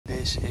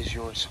this is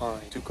your sign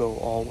to go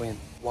all in.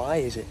 Why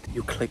is it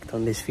you clicked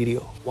on this video?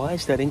 Why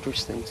is that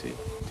interesting to you?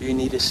 Do you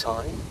need a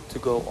sign to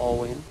go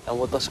all in? And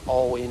what does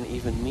all in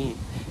even mean?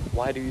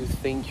 Why do you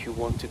think you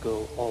want to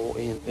go all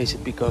in? Is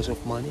it because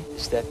of money?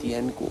 Is that the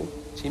end goal?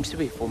 Seems to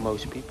be for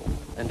most people.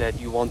 And that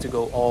you want to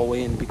go all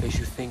in because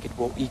you think it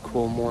will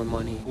equal more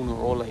money sooner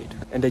or later.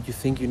 And that you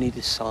think you need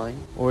a sign?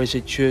 Or is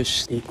it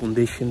just a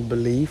conditioned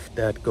belief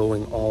that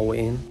going all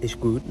in is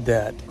good?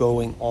 That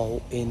going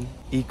all in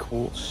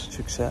equals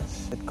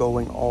success? That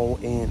going all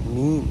in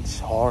means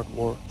hard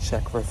work,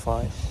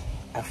 sacrifice,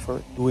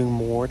 effort, doing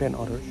more than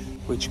others,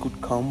 which could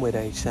come with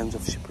a sense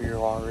of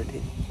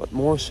superiority, but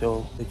more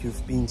so that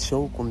you've been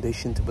so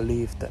conditioned to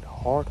believe that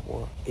hard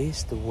work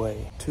is the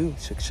way to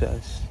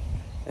success.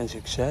 And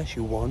success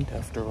you want,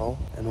 after all.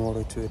 In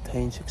order to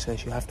attain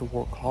success, you have to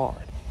work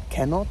hard.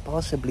 Cannot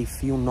possibly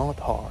feel not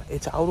hard.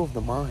 It's out of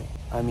the mind.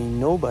 I mean,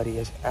 nobody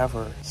has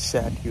ever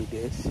said you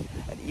this,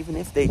 and even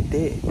if they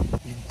did,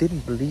 you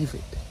didn't believe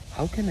it.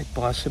 How can it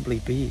possibly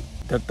be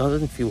that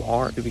doesn't feel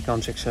hard to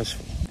become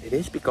successful? It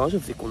is because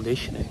of the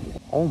conditioning.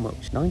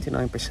 Almost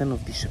 99%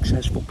 of the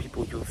successful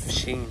people you've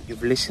seen,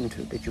 you've listened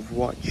to, that you've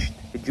watched,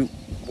 that you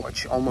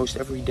watch almost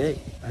every day.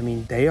 I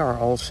mean, they are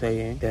all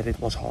saying that it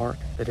was hard,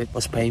 that it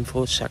was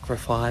painful,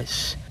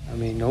 sacrifice. I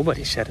mean,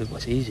 nobody said it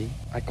was easy.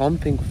 I can't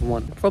think of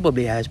one. There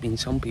probably has been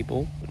some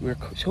people, but we're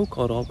so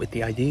caught up with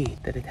the idea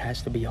that it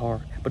has to be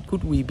hard. But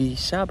could we be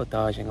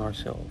sabotaging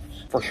ourselves?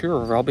 For sure,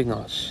 robbing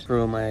us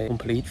from a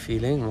complete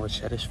feeling or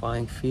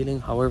satisfying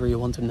feeling, however you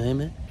want to name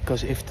it.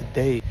 Because if the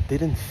day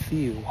didn't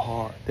feel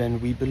hard,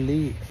 then we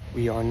believe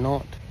we are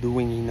not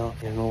doing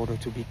enough in order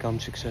to become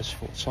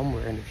successful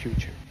somewhere in the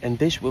future. And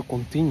this will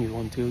continue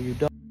until you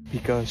die.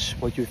 Because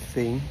what you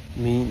think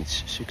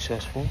means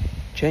successful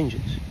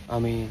changes. I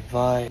mean, if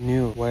I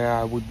knew where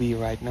I would be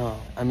right now,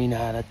 I mean, I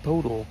had a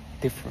total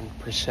different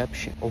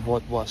perception of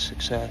what was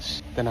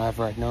success than I have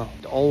right now.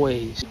 It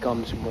always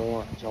becomes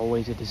more. There's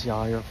always a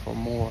desire for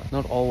more.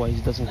 Not always,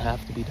 it doesn't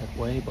have to be that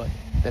way, but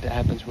that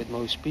happens with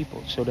most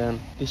people. So then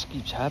this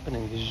keeps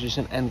happening. This is just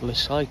an endless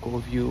cycle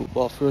of you.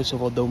 Well, first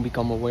of all, don't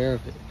become aware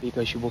of it,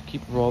 because you will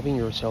keep robbing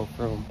yourself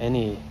from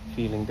any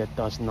feeling that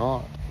does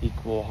not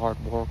equal hard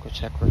work or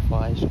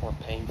sacrifice or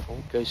painful,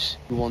 because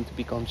you want to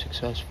become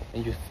successful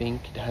and you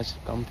think it has to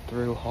come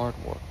through hard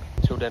work.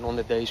 So then on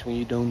the days when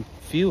you don't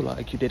feel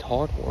like you did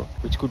hard work,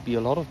 which could be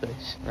a lot of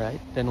days, right?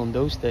 Then on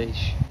those days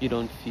you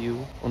don't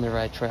feel on the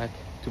right track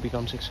to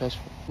become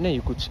successful. And then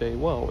you could say,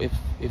 well, if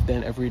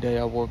then every day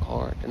I work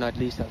hard, then at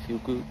least I feel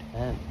good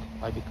and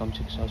I become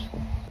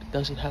successful. But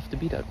does it have to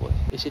be that way?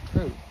 Is it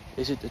true?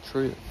 Is it the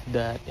truth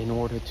that in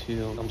order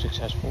to become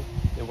successful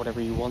in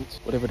whatever you want,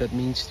 whatever that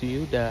means to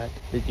you, that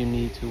you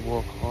need to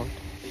work hard,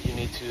 that you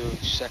need to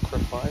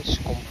sacrifice,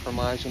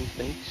 compromise on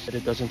things, that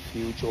it doesn't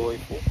feel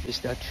joyful? Is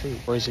that true?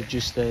 Or is it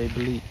just a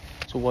belief?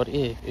 So what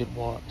if it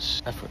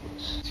was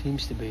effortless? It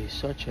seems to be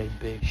such a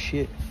big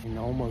shift in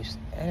almost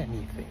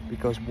anything,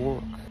 because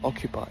work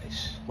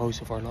occupies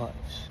most of our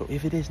lives. So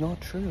if it is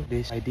not true,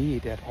 this idea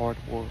that hard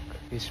work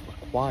is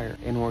required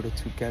in order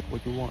to get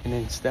what you want, and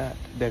instead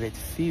that it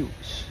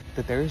feels,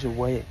 that there is a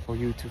way for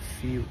you to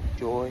feel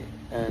joy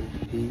and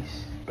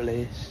peace,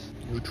 bliss,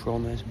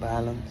 neutralness,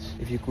 balance.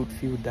 If you could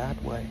feel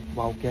that way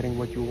while getting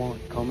what you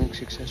want, becoming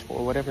successful,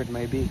 or whatever it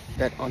may be,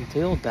 that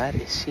until that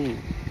is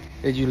seen,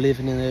 that you live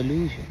in an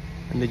illusion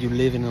and that you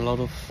live in a lot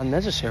of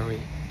unnecessary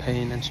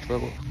pain and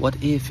struggle. What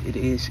if it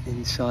is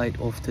inside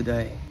of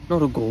today?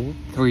 Not a goal,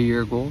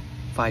 3-year goal,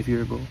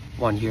 5-year goal,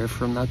 1 year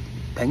from now,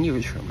 10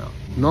 years from now.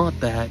 Not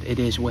that it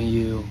is when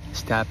you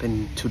step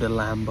into the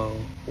Lambo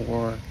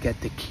or get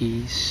the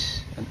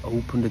keys and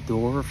open the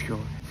door of your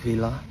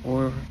villa,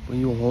 or when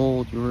you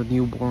hold your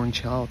newborn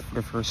child for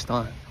the first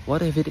time.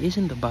 What if it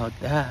isn't about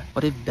that?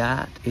 What if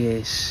that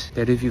is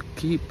that if you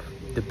keep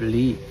the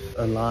belief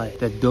alive,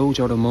 that those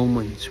are the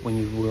moments when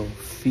you will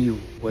feel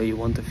where you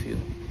want to feel,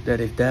 that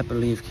if that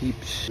belief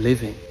keeps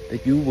living,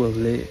 that you will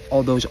live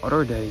all those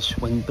other days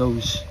when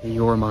those, in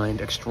your mind,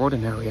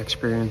 extraordinary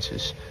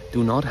experiences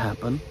do not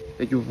happen,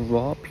 that you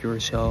rob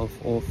yourself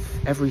of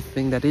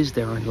everything that is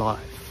there in life.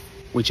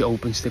 Which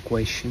opens the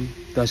question,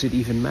 does it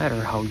even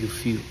matter how you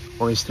feel?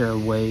 Or is there a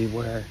way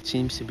where it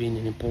seems to be an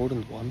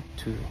important one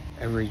to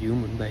every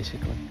human,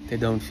 basically? They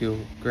don't feel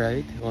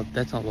great, well,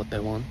 that's not what they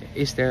want.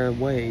 Is there a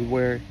way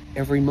where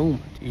every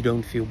moment you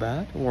don't feel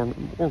bad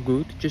or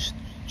good,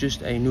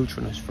 just a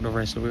neutralness for the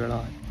rest of your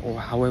life, or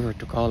however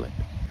to call it?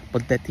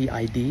 But that the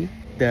idea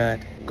that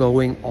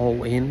going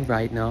all in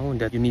right now, and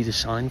that you need a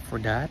sign for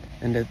that,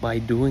 and that by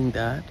doing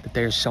that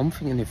there's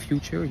something in the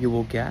future you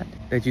will get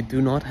that you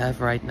do not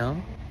have right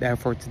now,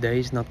 therefore today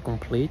is not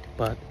complete,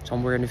 but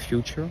somewhere in the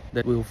future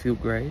that will feel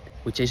great,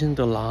 which isn't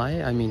a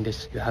lie. I mean,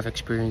 this, you have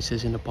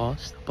experiences in the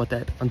past, but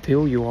that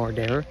until you are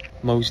there,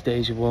 most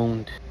days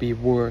won't be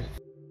worth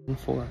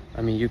for.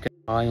 I mean, you can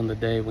die on the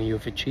day when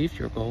you've achieved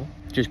your goal,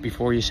 just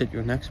before you set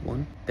your next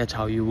one. That's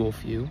how you will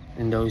feel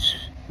in those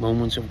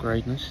moments of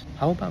greatness.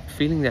 How about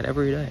feeling that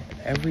every day?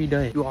 Every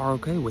day you are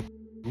okay with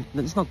it.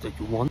 It's not that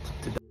you want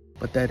to die,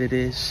 but that it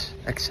is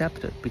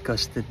accepted,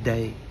 because the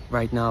day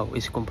right now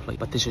is complete.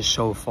 But this is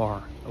so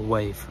far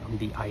away from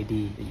the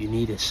idea that you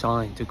need a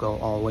sign to go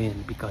all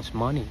in, because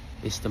money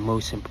is the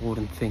most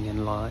important thing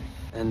in life.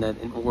 And that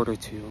in order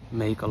to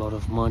make a lot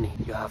of money,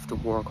 you have to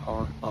work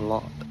hard a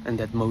lot. And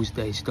that most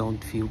days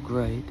don't feel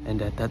great. And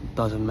that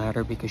doesn't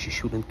matter, because you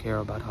shouldn't care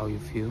about how you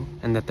feel.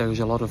 And that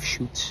there's a lot of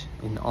shoots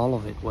in all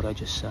of it, what I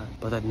just said.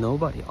 But that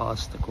nobody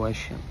asked the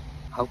question,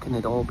 how can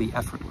it all be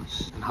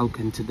effortless? And how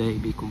can today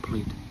be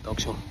complete? Talk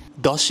soon.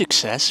 Does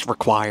success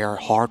require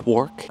hard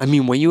work? I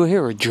mean, when you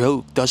hear a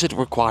joke, does it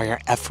require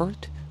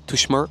effort to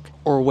smirk?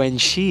 Or when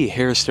she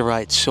hears the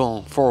right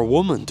song for a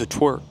woman to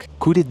twerk?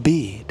 Could it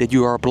be that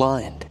you are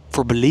blind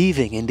for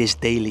believing in this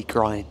daily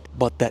grind,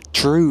 but that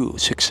true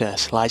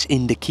success lies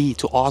in the key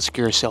to ask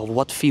yourself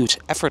what feels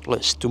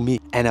effortless to me,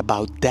 and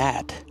about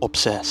that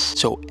obsess,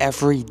 so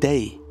every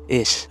day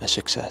is a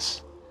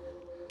success?